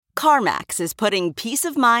CarMax is putting peace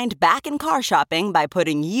of mind back in car shopping by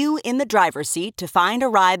putting you in the driver's seat to find a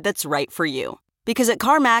ride that's right for you. Because at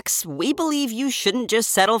CarMax, we believe you shouldn't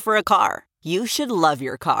just settle for a car. You should love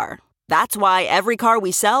your car. That's why every car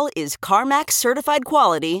we sell is CarMax certified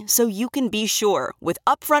quality, so you can be sure with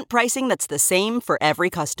upfront pricing that's the same for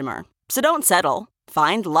every customer. So don't settle.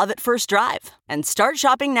 Find love at first drive and start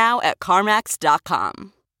shopping now at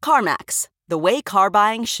CarMax.com. CarMax, the way car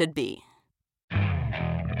buying should be.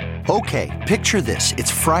 Okay, picture this.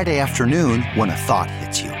 It's Friday afternoon when a thought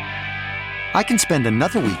hits you. I can spend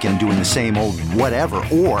another weekend doing the same old whatever,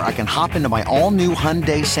 or I can hop into my all-new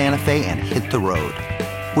Hyundai Santa Fe and hit the road.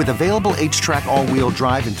 With available H-Track all-wheel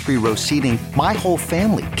drive and 3-row seating, my whole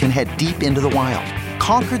family can head deep into the wild.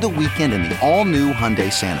 Conquer the weekend in the all-new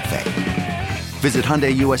Hyundai Santa Fe. Visit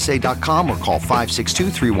HyundaiUSA.com or call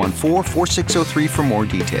 562-314-4603 for more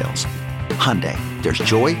details. Hyundai, there's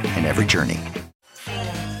joy in every journey.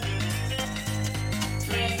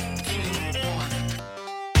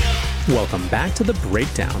 Welcome back to The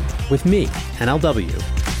Breakdown with me,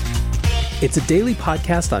 NLW. It's a daily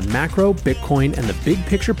podcast on macro, Bitcoin, and the big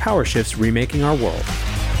picture power shifts remaking our world.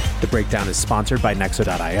 The Breakdown is sponsored by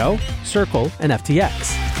Nexo.io, Circle, and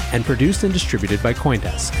FTX, and produced and distributed by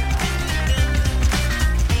CoinDesk.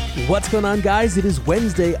 What's going on, guys? It is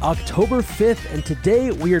Wednesday, October 5th, and today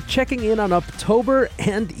we are checking in on October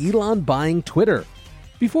and Elon buying Twitter.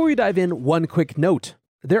 Before we dive in, one quick note.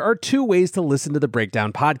 There are two ways to listen to the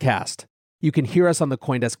Breakdown podcast. You can hear us on the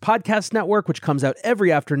CoinDesk Podcast Network, which comes out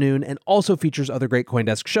every afternoon and also features other great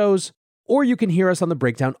CoinDesk shows, or you can hear us on the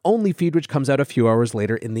Breakdown Only feed, which comes out a few hours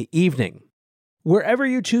later in the evening. Wherever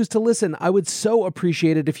you choose to listen, I would so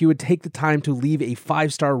appreciate it if you would take the time to leave a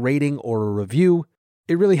 5-star rating or a review.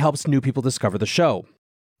 It really helps new people discover the show.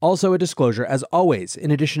 Also, a disclosure, as always,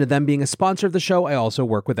 in addition to them being a sponsor of the show, I also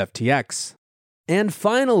work with FTX. And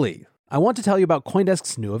finally, I want to tell you about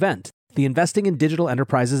CoinDesk's new event, the Investing in Digital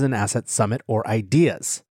Enterprises and Assets Summit, or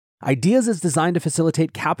IDEAS. IDEAS is designed to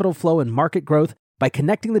facilitate capital flow and market growth by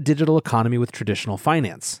connecting the digital economy with traditional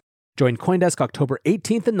finance. Join CoinDesk October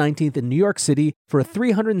 18th and 19th in New York City for a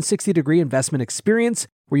 360-degree investment experience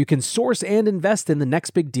where you can source and invest in the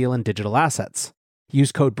next big deal in digital assets.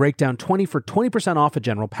 Use code BREAKDOWN20 for 20% off a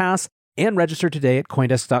general pass and register today at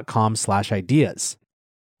coindesk.com/ideas.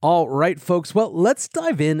 All right, folks, well, let's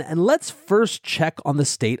dive in and let's first check on the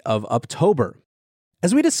state of October.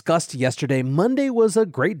 As we discussed yesterday, Monday was a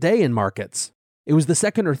great day in markets. It was the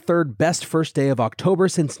second or third best first day of October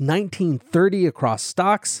since 1930 across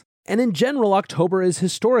stocks, and in general, October is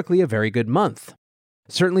historically a very good month.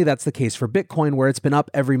 Certainly that's the case for Bitcoin, where it's been up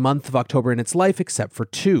every month of October in its life except for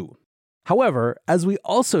 2. However, as we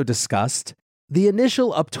also discussed, the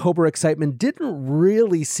initial October excitement didn't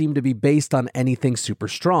really seem to be based on anything super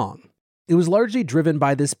strong. It was largely driven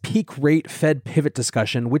by this peak rate Fed pivot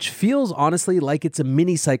discussion, which feels honestly like it's a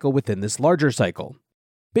mini cycle within this larger cycle.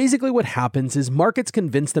 Basically what happens is markets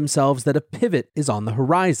convince themselves that a pivot is on the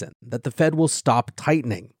horizon, that the Fed will stop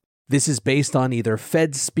tightening. This is based on either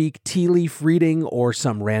Fed speak tea leaf reading or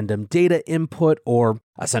some random data input or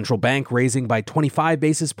a central bank raising by 25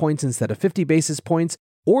 basis points instead of 50 basis points,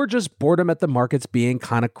 or just boredom at the markets being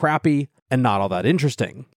kind of crappy and not all that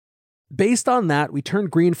interesting. Based on that, we turn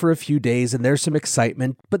green for a few days and there's some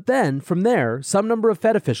excitement, but then, from there, some number of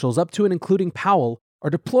Fed officials, up to and including Powell,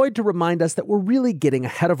 are deployed to remind us that we're really getting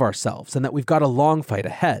ahead of ourselves and that we've got a long fight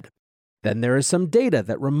ahead. Then there is some data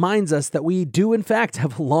that reminds us that we do in fact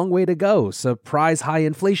have a long way to go, surprise high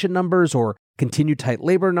inflation numbers or continued tight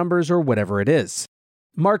labor numbers or whatever it is.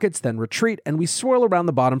 Markets then retreat and we swirl around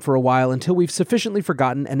the bottom for a while until we've sufficiently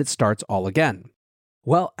forgotten and it starts all again.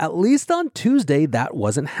 Well, at least on Tuesday, that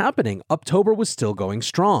wasn't happening. October was still going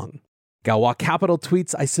strong. Galwa Capital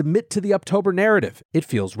tweets, "I submit to the October narrative. It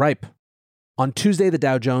feels ripe." On Tuesday, the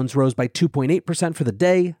Dow Jones rose by 2.8% for the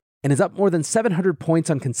day and is up more than 700 points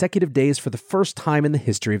on consecutive days for the first time in the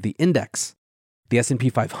history of the index. The S&P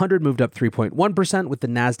 500 moved up 3.1% with the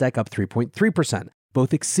Nasdaq up 3.3%,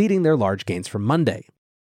 both exceeding their large gains from Monday.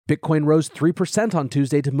 Bitcoin rose 3% on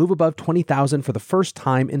Tuesday to move above 20,000 for the first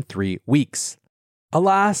time in 3 weeks.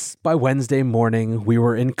 Alas, by Wednesday morning, we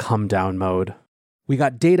were in come-down mode. We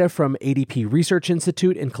got data from ADP Research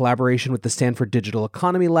Institute in collaboration with the Stanford Digital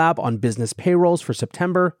Economy Lab on business payrolls for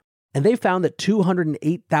September, and they found that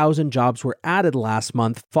 208,000 jobs were added last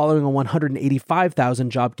month following a 185,000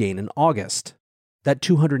 job gain in August. That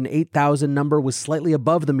 208,000 number was slightly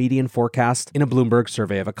above the median forecast in a Bloomberg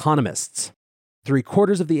survey of economists.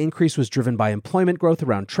 3/4 of the increase was driven by employment growth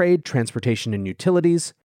around trade, transportation, and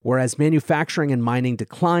utilities, whereas manufacturing and mining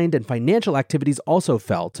declined and financial activities also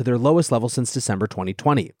fell to their lowest level since December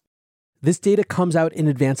 2020. This data comes out in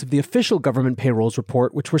advance of the official government payrolls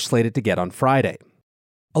report, which we're slated to get on Friday.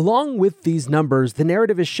 Along with these numbers, the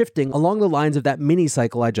narrative is shifting along the lines of that mini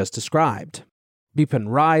cycle I just described. Bipin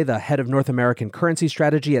Rai, the head of North American currency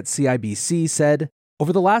strategy at CIBC, said,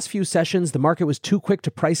 "Over the last few sessions, the market was too quick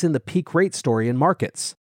to price in the peak rate story in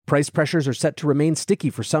markets. Price pressures are set to remain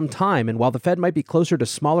sticky for some time, and while the Fed might be closer to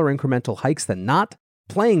smaller incremental hikes than not,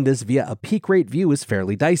 playing this via a peak rate view is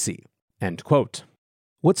fairly dicey." End quote.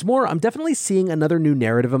 What's more, I'm definitely seeing another new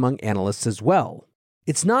narrative among analysts as well.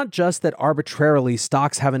 It's not just that arbitrarily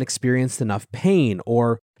stocks haven't experienced enough pain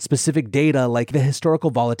or specific data like the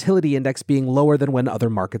historical volatility index being lower than when other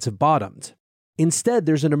markets have bottomed. Instead,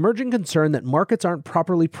 there's an emerging concern that markets aren't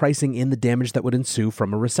properly pricing in the damage that would ensue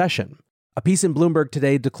from a recession. A piece in Bloomberg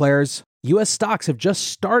today declares, U.S. stocks have just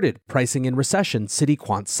started pricing in recession, Citi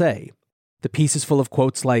quants say. The piece is full of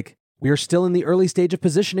quotes like, "We are still in the early stage of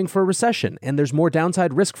positioning for a recession, and there's more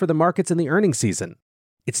downside risk for the markets in the earnings season."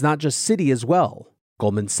 It's not just Citi as well.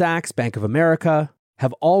 Goldman Sachs, Bank of America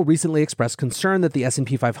have all recently expressed concern that the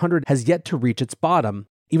S&P 500 has yet to reach its bottom,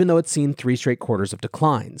 even though it's seen 3 straight quarters of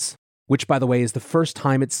declines, which, by the way, is the first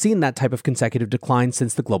time it's seen that type of consecutive decline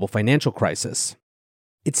since the global financial crisis.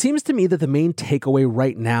 It seems to me that the main takeaway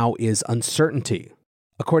right now is uncertainty.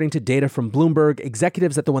 According to data from Bloomberg,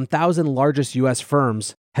 executives at the 1,000 largest U.S.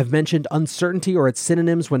 firms have mentioned uncertainty or its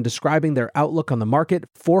synonyms when describing their outlook on the market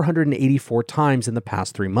 484 times in the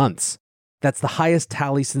past 3 months. That's the highest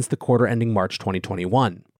tally since the quarter ending March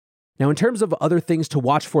 2021. Now, in terms of other things to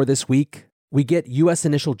watch for this week, we get U.S.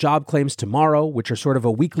 initial job claims tomorrow, which are sort of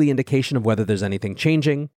a weekly indication of whether there's anything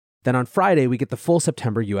changing. Then on Friday, we get the full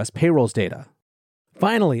September U.S. payrolls data.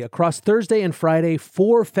 Finally, across Thursday and Friday,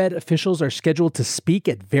 4 Fed officials are scheduled to speak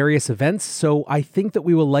at various events, so I think that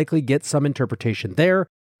we will likely get some interpretation there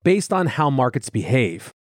based on how markets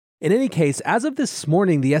behave. In any case, as of this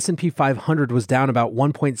morning, the S&P 500 was down about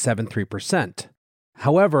 1.73%.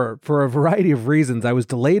 However, for a variety of reasons, I was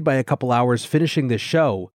delayed by a couple hours finishing this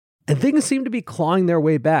show, and things seem to be clawing their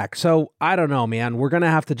way back. So I don't know, man. We're going to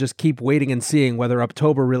have to just keep waiting and seeing whether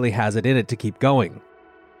October really has it in it to keep going.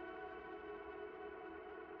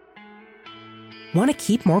 Want to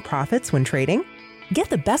keep more profits when trading? Get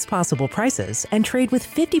the best possible prices and trade with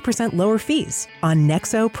 50% lower fees on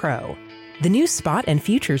Nexo Pro. The new spot and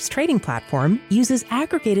futures trading platform uses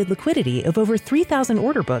aggregated liquidity of over 3,000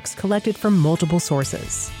 order books collected from multiple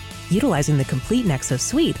sources. Utilizing the complete Nexo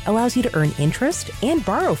suite allows you to earn interest and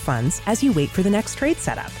borrow funds as you wait for the next trade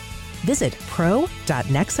setup. Visit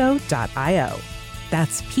pro.nexo.io.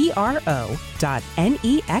 That's pro.nexo.io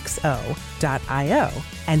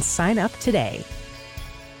and sign up today.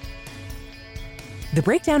 The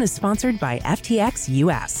breakdown is sponsored by FTX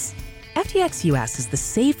US. FTX US is the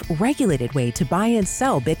safe, regulated way to buy and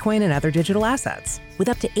sell Bitcoin and other digital assets, with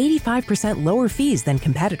up to 85% lower fees than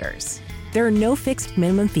competitors. There are no fixed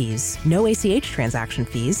minimum fees, no ACH transaction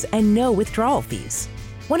fees, and no withdrawal fees.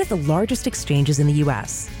 One of the largest exchanges in the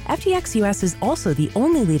US, FTX US is also the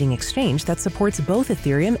only leading exchange that supports both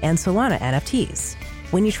Ethereum and Solana NFTs.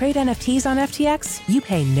 When you trade NFTs on FTX, you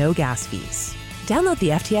pay no gas fees. Download the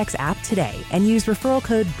FTX app today and use referral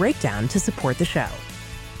code BREAKDOWN to support the show.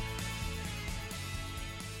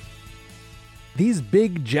 These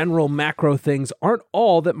big general macro things aren't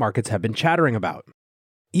all that markets have been chattering about.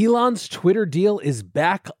 Elon's Twitter deal is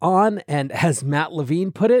back on, and as Matt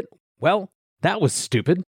Levine put it, well, that was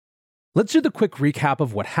stupid. Let's do the quick recap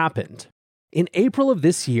of what happened. In April of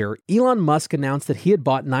this year, Elon Musk announced that he had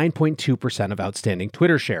bought 9.2% of outstanding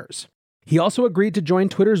Twitter shares. He also agreed to join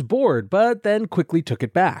Twitter's board, but then quickly took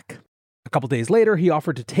it back. A couple days later, he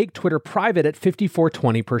offered to take Twitter private at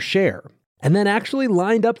 $54.20 per share, and then actually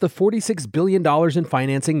lined up the $46 billion in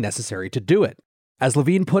financing necessary to do it. As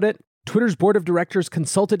Levine put it, Twitter's board of directors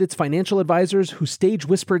consulted its financial advisors who stage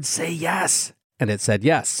whispered, "Say yes," and it said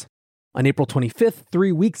yes. On April 25th,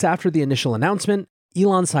 3 weeks after the initial announcement,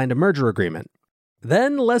 Elon signed a merger agreement.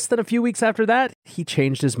 Then, less than a few weeks after that, he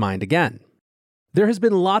changed his mind again. There has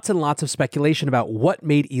been lots and lots of speculation about what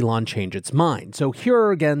made Elon change its mind, so here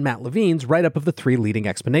are again Matt Levine's write-up of the 3 leading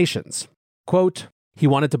explanations. Quote, he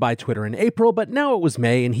wanted to buy Twitter in April, but now it was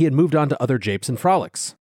May and he had moved on to other japes and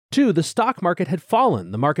frolics. 2, the stock market had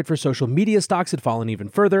fallen. The market for social media stocks had fallen even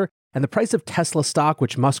further, and the price of Tesla stock,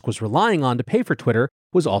 which Musk was relying on to pay for Twitter,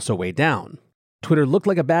 was also way down. Twitter looked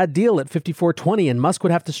like a bad deal at $54.20 and Musk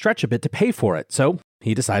would have to stretch a bit to pay for it, so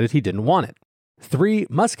he decided he didn't want it. 3,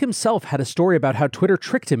 Musk himself had a story about how Twitter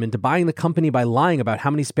tricked him into buying the company by lying about how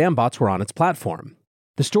many spam bots were on its platform.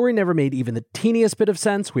 The story never made even the teeniest bit of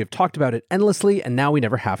sense. We have talked about it endlessly, and now we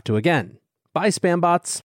never have to again. Buy spam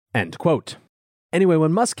bots, end quote. Anyway,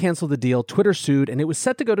 when Musk canceled the deal, Twitter sued, and it was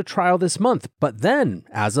set to go to trial this month. But then,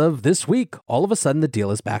 as of this week, all of a sudden the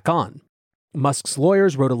deal is back on. Musk's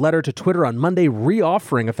lawyers wrote a letter to Twitter on Monday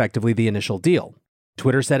re-offering effectively the initial deal.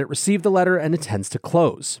 Twitter said it received the letter and intends to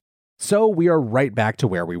close. So we are right back to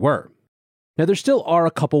where we were. Now, there still are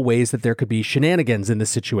a couple ways that there could be shenanigans in this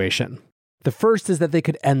situation. The first is that they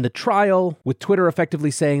could end the trial, with Twitter effectively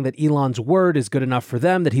saying that Elon's word is good enough for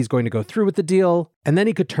them that he's going to go through with the deal, and then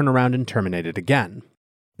he could turn around and terminate it again.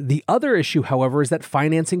 The other issue, however, is that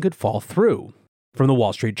financing could fall through. From the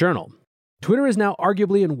Wall Street Journal, Twitter is now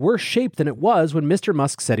arguably in worse shape than it was when Mr.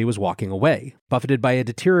 Musk said he was walking away, buffeted by a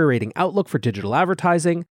deteriorating outlook for digital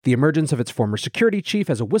advertising, the emergence of its former security chief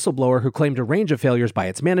as a whistleblower who claimed a range of failures by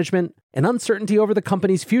its management, and uncertainty over the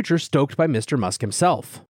company's future stoked by Mr. Musk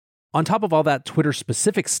himself. On top of all that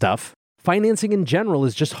Twitter-specific stuff, financing in general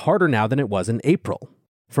is just harder now than it was in April.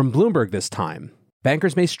 From Bloomberg this time,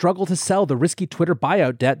 bankers may struggle to sell the risky Twitter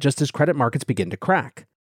buyout debt just as credit markets begin to crack.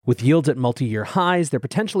 With yields at multi-year highs, they're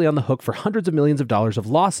potentially on the hook for hundreds of millions of dollars of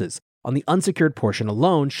losses on the unsecured portion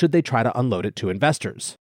alone should they try to unload it to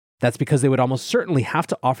investors. That's because they would almost certainly have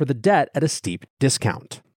to offer the debt at a steep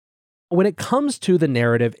discount. When it comes to the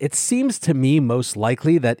narrative, it seems to me most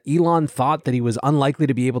likely that Elon thought that he was unlikely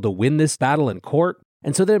to be able to win this battle in court,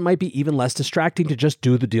 and so that it might be even less distracting to just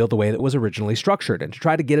do the deal the way that was originally structured and to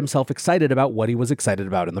try to get himself excited about what he was excited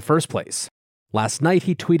about in the first place. Last night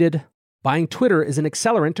he tweeted, "Buying Twitter is an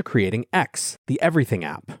accelerant to creating X, the everything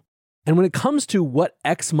app." And when it comes to what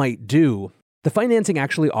X might do, the financing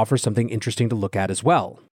actually offers something interesting to look at as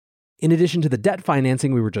well. In addition to the debt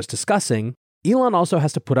financing we were just discussing, Elon also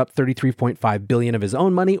has to put up $33.5 billion of his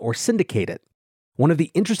own money or syndicate it. One of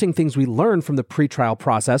the interesting things we learned from the pre-trial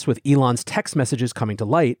process with Elon's text messages coming to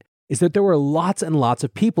light is that there were lots and lots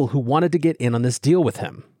of people who wanted to get in on this deal with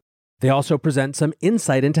him. They also present some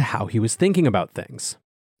insight into how he was thinking about things.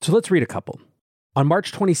 So let's read a couple. On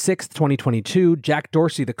March 26, 2022, Jack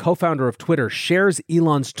Dorsey, the co-founder of Twitter, shares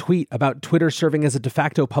Elon's tweet about Twitter serving as a de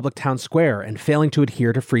facto public town square and failing to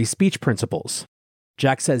adhere to free speech principles.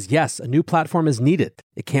 Jack says, "Yes, a new platform is needed.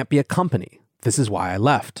 It can't be a company. This is why I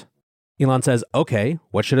left." Elon says, "Okay,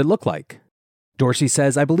 what should it look like?" Dorsey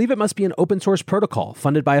says, "I believe it must be an open source protocol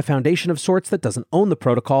funded by a foundation of sorts that doesn't own the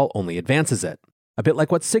protocol, only advances it. A bit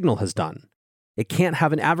like what Signal has done. It can't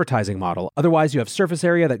have an advertising model, otherwise you have surface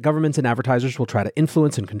area that governments and advertisers will try to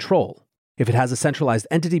influence and control. If it has a centralized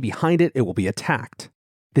entity behind it, it will be attacked.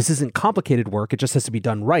 This isn't complicated work, it just has to be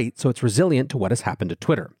done right so it's resilient to what has happened to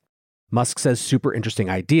Twitter." Musk says, "Super interesting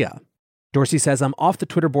idea." Dorsey says, "I'm off the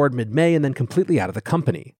Twitter board mid-May and then completely out of the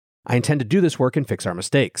company. I intend to do this work and fix our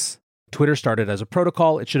mistakes. Twitter started as a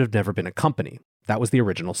protocol, it should have never been a company. That was the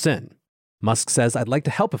original sin." Musk says, "I'd like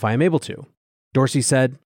to help if I am able to." Dorsey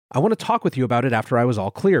said, "I want to talk with you about it after I was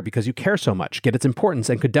all clear because you care so much, get its importance,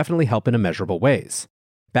 and could definitely help in immeasurable ways.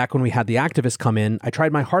 Back when we had the activists come in, I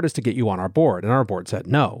tried my hardest to get you on our board, and our board said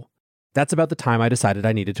no. That's about the time I decided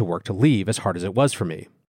I needed to work to leave, as hard as it was for me."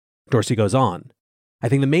 Dorsey goes on, "I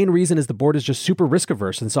think the main reason is the board is just super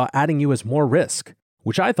risk-averse and saw adding you as more risk,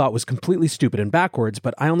 which I thought was completely stupid and backwards,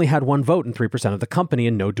 but I only had one vote in 3% of the company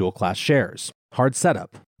and no dual-class shares. Hard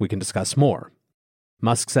setup. We can discuss more."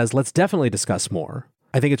 Musk says, "Let's definitely discuss more.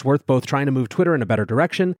 I think it's worth both trying to move Twitter in a better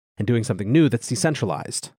direction and doing something new that's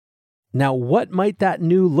decentralized." Now, what might that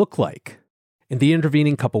new look like? In the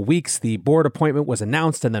intervening couple weeks, the board appointment was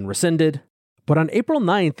announced and then rescinded. But on April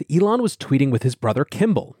 9th, Elon was tweeting with his brother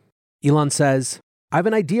Kimball. Elon says, "I have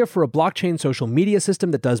an idea for a blockchain social media system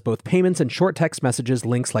that does both payments and short text messages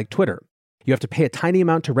links like Twitter. You have to pay a tiny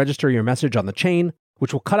amount to register your message on the chain,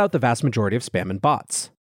 which will cut out the vast majority of spam and bots.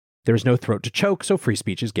 There is no throat to choke, so free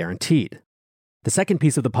speech is guaranteed. The second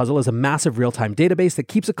piece of the puzzle is a massive real-time database that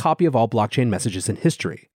keeps a copy of all blockchain messages in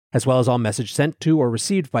history, as well as all messages sent to or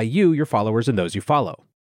received by you, your followers, and those you follow.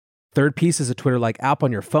 Third piece is a Twitter-like app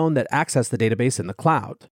on your phone that accesses the database in the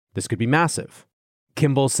cloud. This could be massive."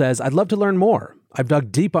 Kimball says, "I'd love to learn more. I've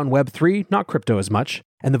dug deep on Web3, not crypto as much,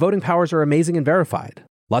 and the voting powers are amazing and verified.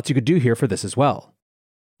 Lots you could do here for this as well."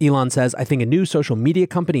 Elon says, "I think a new social media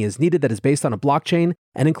company is needed that is based on a blockchain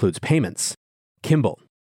and includes payments." Kimball,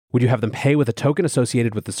 "Would you have them pay with a token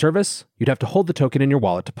associated with the service? You'd have to hold the token in your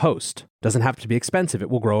wallet to post. Doesn't have to be expensive, it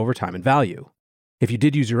will grow over time in value. If you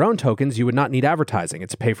did use your own tokens, you would not need advertising.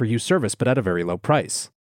 It's a pay-for-use service, but at a very low price.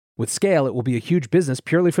 With scale, it will be a huge business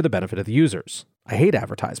purely for the benefit of the users. I hate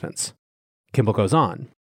advertisements." Kimball goes on,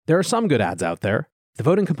 "There are some good ads out there. The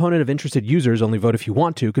voting component of interested users, only vote if you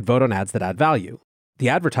want to, could vote on ads that add value. The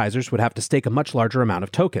advertisers would have to stake a much larger amount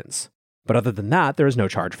of tokens. But other than that, there is no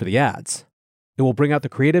charge for the ads. It will bring out the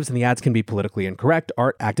creatives and the ads can be politically incorrect,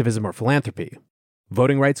 art, activism, or philanthropy.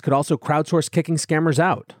 Voting rights could also crowdsource kicking scammers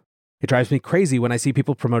out. It drives me crazy when I see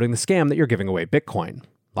people promoting the scam that you're giving away Bitcoin.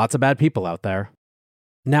 Lots of bad people out there.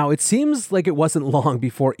 Now, it seems like it wasn't long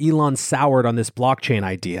before Elon soured on this blockchain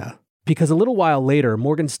idea, because a little while later,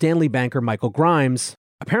 Morgan Stanley banker Michael Grimes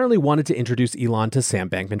apparently wanted to introduce Elon to Sam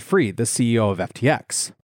Bankman-Fried, the CEO of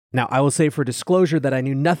FTX. Now, I will say for disclosure that I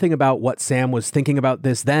knew nothing about what Sam was thinking about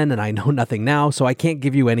this then, and I know nothing now, so I can't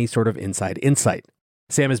give you any sort of inside insight.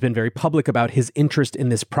 Sam has been very public about his interest in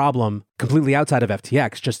this problem, completely outside of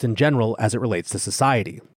FTX, just in general as it relates to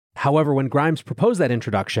society. However, when Grimes proposed that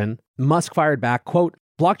introduction, Musk fired back, quote,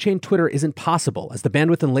 "Blockchain Twitter isn't possible, as the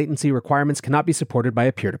bandwidth and latency requirements cannot be supported by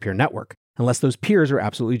a peer-to-peer network, unless those peers are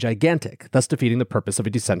absolutely gigantic, thus defeating the purpose of a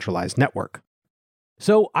decentralized network."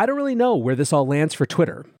 So I don't really know where this all lands for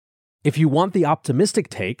Twitter. If you want the optimistic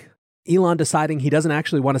take, Elon deciding he doesn't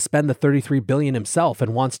actually want to spend the $33 billion himself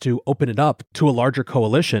and wants to open it up to a larger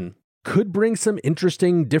coalition could bring some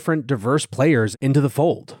interesting, different, diverse players into the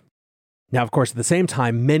fold. Now, of course, at the same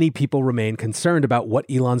time, many people remain concerned about what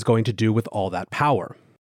Elon's going to do with all that power.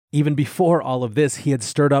 Even before all of this, he had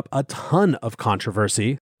stirred up a ton of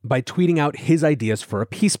controversy by tweeting out his ideas for a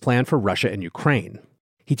peace plan for Russia and Ukraine.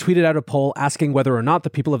 He tweeted out a poll asking whether or not the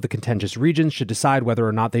people of the contentious regions should decide whether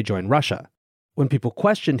or not they join Russia. When people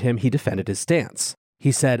questioned him, he defended his stance.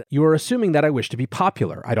 He said, "You are assuming that I wish to be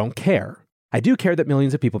popular. I don't care. I do care that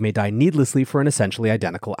millions of people may die needlessly for an essentially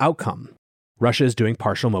identical outcome. Russia is doing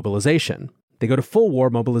partial mobilization. They go to full war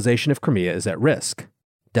mobilization if Crimea is at risk.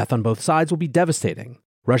 Death on both sides will be devastating.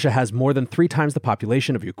 Russia has more than 3 times the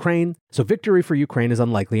population of Ukraine, so victory for Ukraine is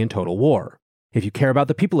unlikely in total war. If you care about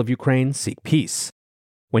the people of Ukraine, seek peace."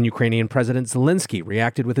 When Ukrainian President Zelensky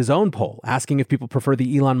reacted with his own poll, asking if people prefer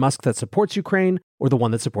the Elon Musk that supports Ukraine or the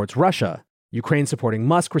one that supports Russia, Ukraine supporting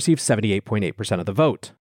Musk received 78.8% of the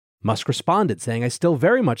vote. Musk responded, saying, "I still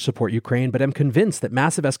very much support Ukraine, but am convinced that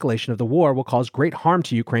massive escalation of the war will cause great harm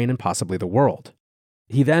to Ukraine and possibly the world."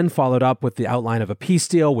 He then followed up with the outline of a peace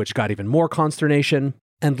deal, which got even more consternation,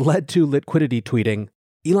 and led to Liquidity tweeting,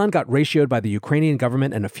 "Elon got ratioed by the Ukrainian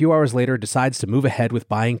government and a few hours later decides to move ahead with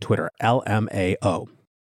buying Twitter, LMAO."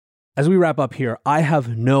 As we wrap up here, I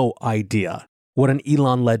have no idea what an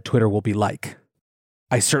Elon-led Twitter will be like.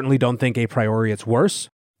 I certainly don't think a priori it's worse.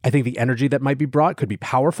 I think the energy that might be brought could be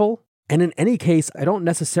powerful. And in any case, I don't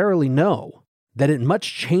necessarily know that it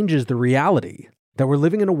much changes the reality that we're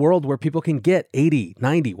living in a world where people can get 80,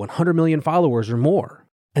 90, 100 million followers or more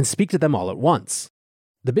and speak to them all at once.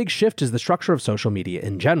 The big shift is the structure of social media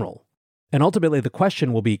in general. And ultimately, the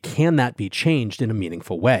question will be, can that be changed in a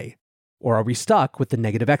meaningful way? Or are we stuck with the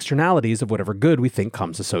negative externalities of whatever good we think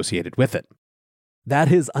comes associated with it?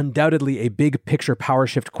 That is undoubtedly a big picture power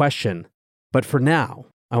shift question. But for now,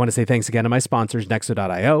 I want to say thanks again to my sponsors,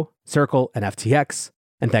 Nexo.io, Circle, and FTX.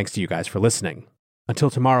 And thanks to you guys for listening.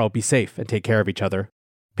 Until tomorrow, be safe and take care of each other.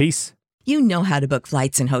 Peace. You know how to book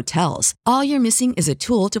flights and hotels. All you're missing is a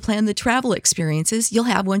tool to plan the travel experiences you'll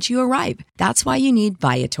have once you arrive. That's why you need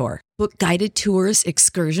Viator. Book guided tours,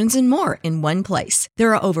 excursions, and more in one place.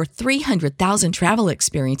 There are over 300,000 travel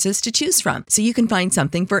experiences to choose from, so you can find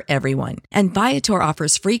something for everyone. And Viator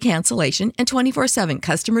offers free cancellation and 24/7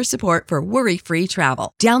 customer support for worry-free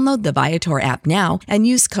travel. Download the Viator app now and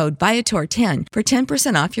use code Viator10 for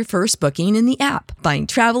 10% off your first booking in the app. Find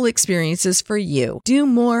travel experiences for you. Do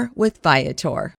more with Viator.